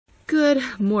Good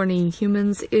morning,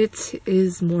 humans. It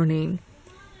is morning.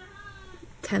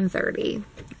 10:30.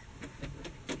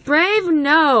 Brave,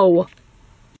 no!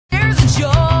 Here's a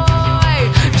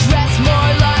joy, dress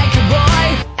more like a boy,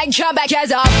 and come back as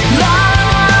a line,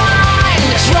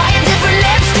 try a different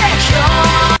lipstick.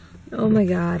 Oh my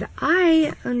god,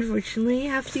 I unfortunately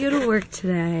have to go to work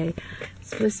today.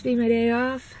 It's supposed to be my day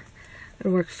off. I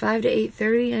work 5 to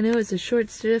 8:30. I know it's a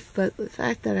short shift, but the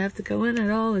fact that I have to go in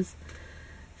at all is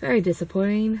very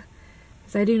disappointing,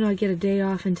 because I do not get a day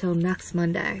off until next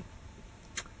Monday.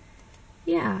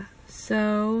 Yeah,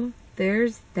 so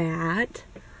there's that.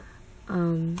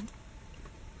 I've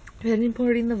been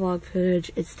importing the vlog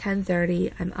footage. It's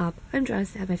 10:30. I'm up. I'm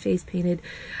dressed. I have my face painted.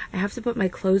 I have to put my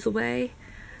clothes away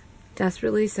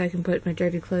desperately so I can put my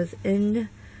dirty clothes in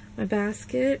my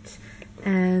basket.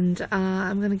 And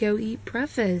I'm gonna go eat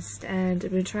breakfast, and I'm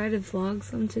gonna try to vlog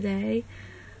some today,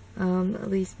 at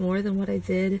least more than what I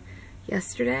did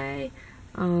yesterday.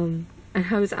 And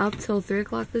I was up till 3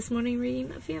 o'clock this morning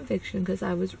reading a fan fiction because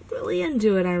I was really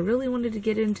into it. I really wanted to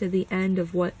get into the end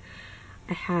of what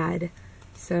I had.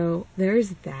 So there's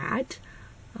that.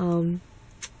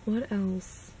 What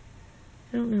else?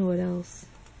 I don't know what else.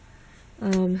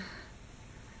 I'm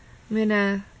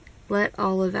gonna let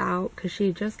Olive out because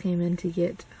she just came in to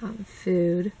get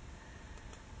food.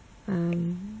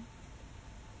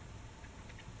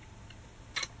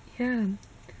 Yeah.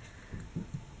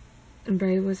 And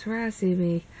Bray was harassing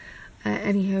me.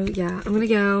 Anyhow, yeah, I'm gonna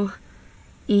go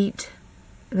eat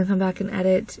and then come back and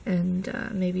edit and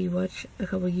maybe watch a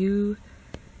couple YouTube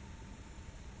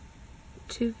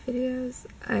videos.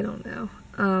 I don't know.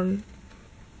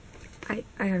 I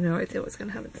have no idea what's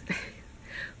gonna happen today.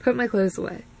 Put my clothes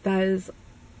away. That is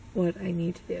what I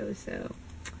need to do, so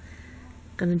I'm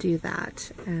gonna do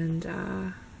that. And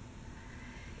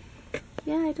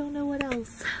yeah, I don't know what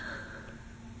else.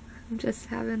 I'm just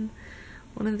having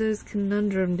one of those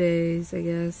conundrum days, I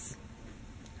guess.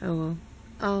 Oh well,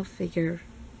 I'll figure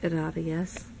it out, I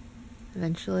guess,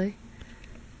 eventually.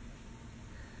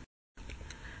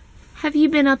 Have you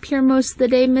been up here most of the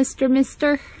day,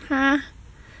 Mister? Huh?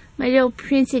 My little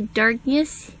Prince of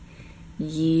Darkness?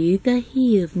 You the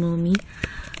have, mommy.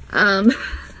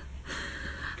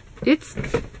 It's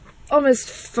almost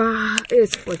 5.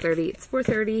 It's 4:30. It's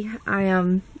 4:30. I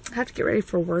have to get ready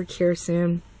for work here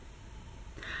soon.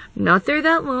 Not there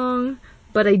that long,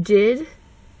 but I did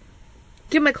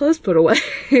get my clothes put away.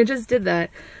 I just did that.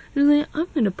 I was like, I'm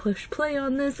gonna push play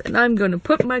on this, and I'm gonna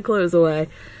put my clothes away.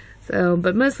 So,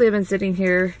 but mostly I've been sitting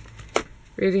here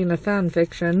reading a fan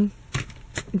fiction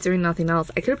and doing nothing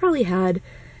else. I could have probably had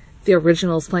the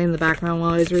originals playing in the background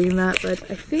while I was reading that,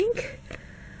 but I think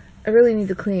I really need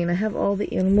to clean. I have all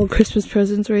the animal Christmas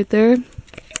presents right there.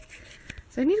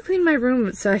 So I need to clean my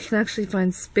room so I can actually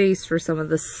find space for some of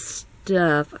the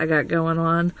stuff I got going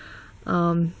on.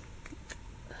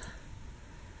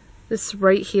 This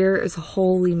right here is a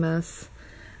holy mess.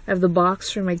 I have the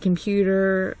box from my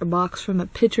computer, a box from a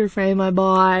picture frame I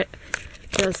bought.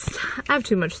 I have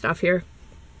too much stuff here.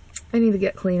 I need to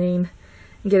get cleaning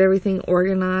and get everything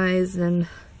organized and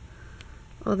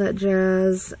all that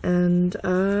jazz, and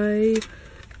I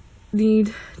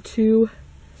need to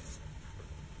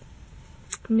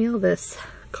mail this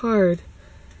card.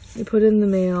 I put in the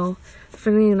mail.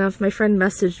 Funny enough, my friend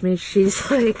messaged me. She's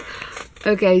like,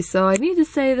 okay, so I need to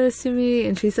say this to me,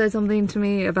 and she said something to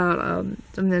me about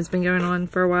something that's been going on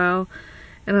for a while,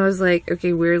 and I was like,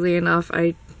 okay, weirdly enough,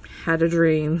 I had a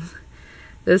dream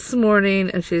this morning,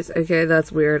 and she's, okay,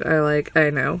 that's weird. I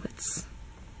know, it's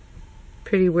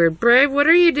pretty weird. Brave, what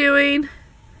are you doing?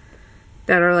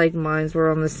 That are like minds were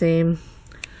on the same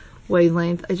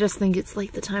wavelength. I just think it's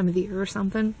like the time of the year or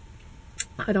something.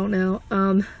 I don't know.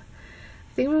 I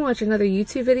think I'm gonna watch another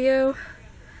YouTube video.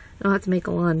 I don't have to make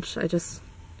a lunch. I just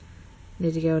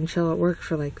need to go and chill at work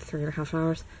for like 3.5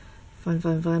 hours. Fun. Is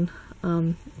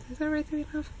that right?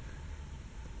 3.5?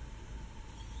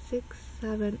 6,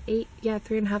 7, 8. Yeah,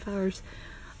 3.5 hours.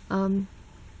 And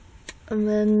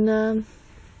then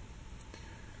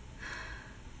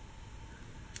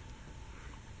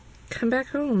come back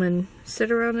home and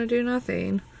sit around and do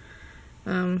nothing.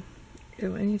 Oh,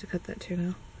 I need to cut that too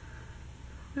now.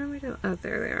 Where are we doing? Oh,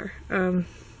 there they are.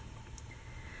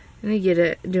 I need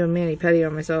to do a mani-pedi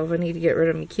on myself. I need to get rid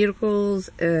of my cuticles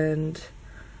and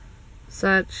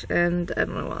such, and I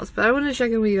don't know what else. But I want to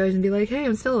check in with you guys and be like, hey,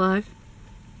 I'm still alive.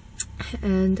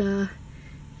 And,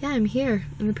 yeah, I'm here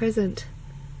in the present.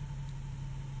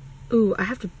 Ooh, I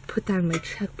have to put that in my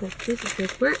checkbook.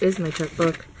 Jesus, where is my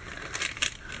checkbook?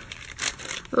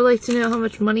 I would like to know how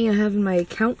much money I have in my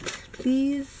account,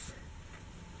 please.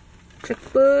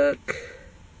 Checkbook.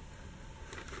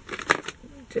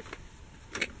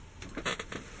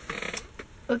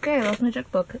 Okay, I lost my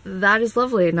checkbook. That is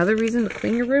lovely. Another reason to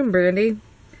clean your room, Brandy.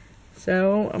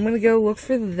 So, I'm gonna go look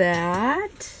for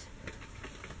that.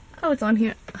 Oh, it's on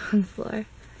here on the floor.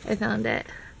 I found it.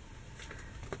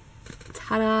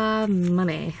 Ta-da!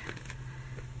 Money.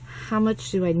 How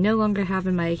much do I no longer have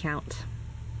in my account?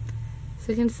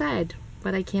 So I can decide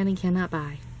what I can and cannot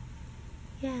buy.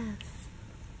 Yes.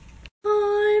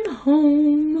 I'm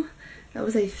home. That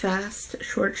was a fast,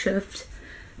 short shift.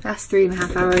 Fast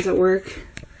 3.5 hours at work.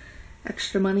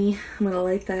 Extra money. I'm gonna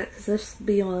like that because this will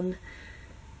be on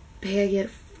pay I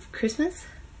get Christmas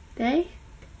Day.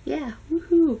 Yeah,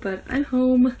 woohoo! But I'm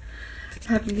home.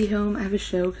 Happy to be home. I have a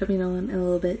show coming on in a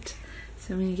little bit,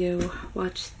 so I'm gonna go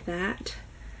watch that.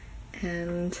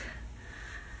 And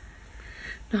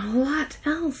not a lot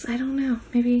else. I don't know.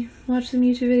 Maybe watch some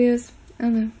YouTube videos. I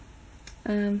don't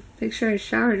know. Make sure I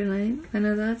shower tonight. I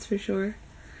know that's for sure.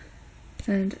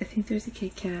 And I think there's a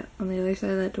Kit Kat on the other side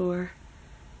of that door,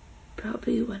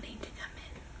 probably wanting to come in.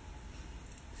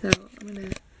 So I'm gonna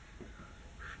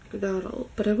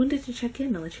skedaddle. But I wanted to check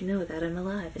in and let you know that I'm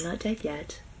alive and not dead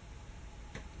yet.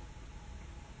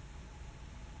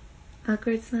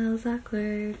 Awkward smells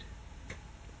awkward.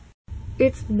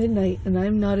 It's midnight and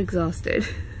I'm not exhausted.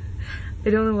 I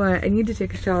don't know why. I need to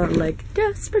take a shower like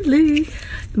desperately.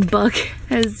 Buck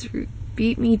has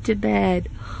beat me to bed.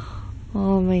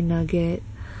 Oh, my nugget.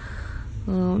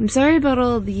 I'm sorry about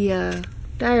all the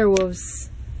dire wolves.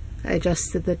 I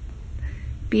adjusted the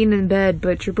being in bed,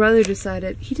 but your brother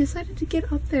decided to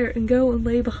get up there and go and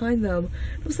lay behind them.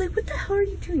 I was like, what the hell are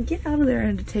you doing? Get out of there,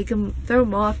 and to take him, throw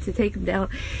him off, to take him down.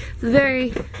 It's a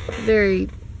very, very,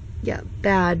 yeah,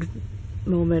 bad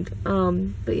moment.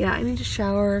 But yeah, I need to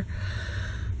shower.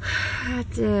 I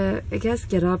have to, I guess,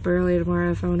 get up early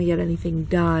tomorrow if I want to get anything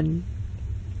done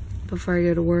before I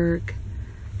go to work.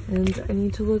 And I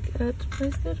need to look at my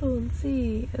schedule and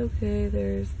see, okay,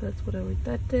 that's what I worked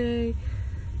that day,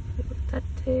 that's what I worked that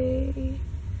day,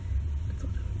 that's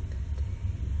what I worked that day.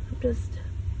 I'm just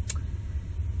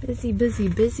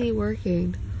busy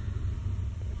working.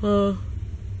 What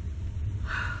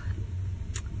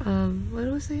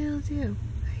was I gonna do?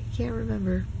 I can't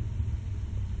remember.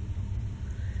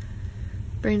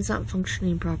 Brain's not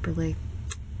functioning properly.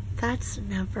 That's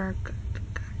never good,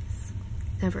 guys.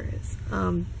 Never is.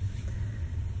 I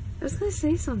was gonna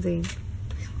say something.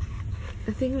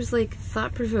 I think it was like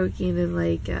thought-provoking and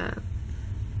like,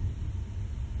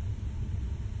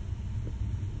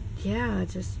 yeah,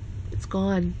 just, it's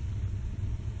gone.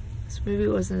 This movie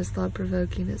wasn't as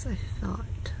thought-provoking as I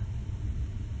thought.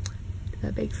 Did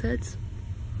that make sense?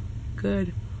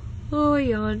 Good. Oh, I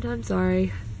yawned. I'm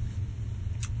sorry.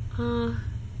 Yeah,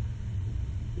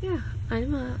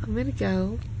 I'm gonna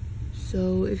go.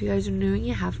 So if you guys are new and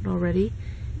you haven't already,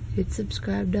 hit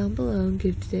subscribe down below and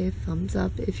give today a thumbs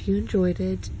up if you enjoyed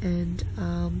it. And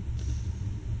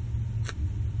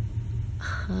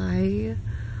I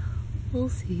will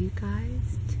see you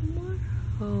guys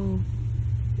tomorrow.